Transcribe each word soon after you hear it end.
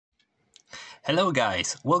Hello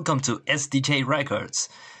guys, welcome to SDJ Records.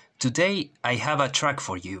 Today I have a track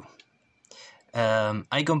for you.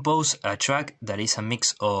 I composed a track that is a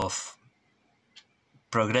mix of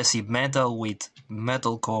progressive metal with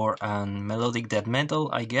metalcore and melodic death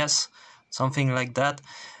metal, I guess, something like that.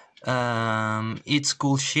 It's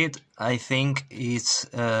cool shit. I think it's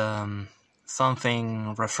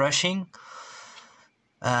something refreshing.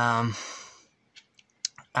 And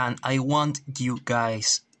I want you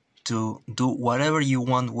guys to do whatever you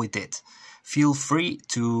want with it. Feel free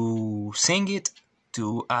to sing it,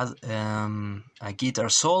 to add a guitar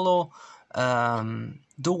solo,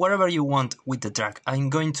 do whatever you want with the track.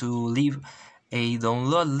 I'm going to leave a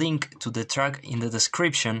download link to the track in the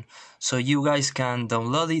description so you guys can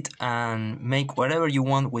download it and make whatever you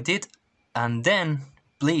want with it. And then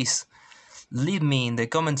please leave me in the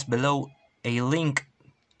comments below a link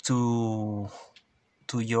to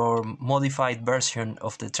your modified version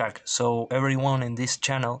of the track, so everyone in this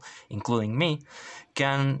channel, including me,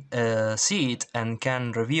 can see it and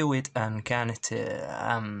can review it and can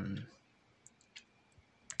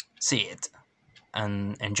see it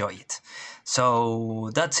and enjoy it. So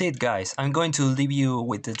that's it, guys. I'm going to leave you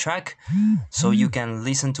with the track so you can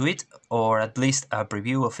listen to it, or at least a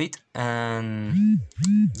preview of it, and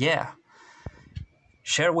yeah,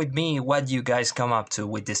 share with me what you guys come up to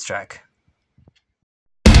with this track.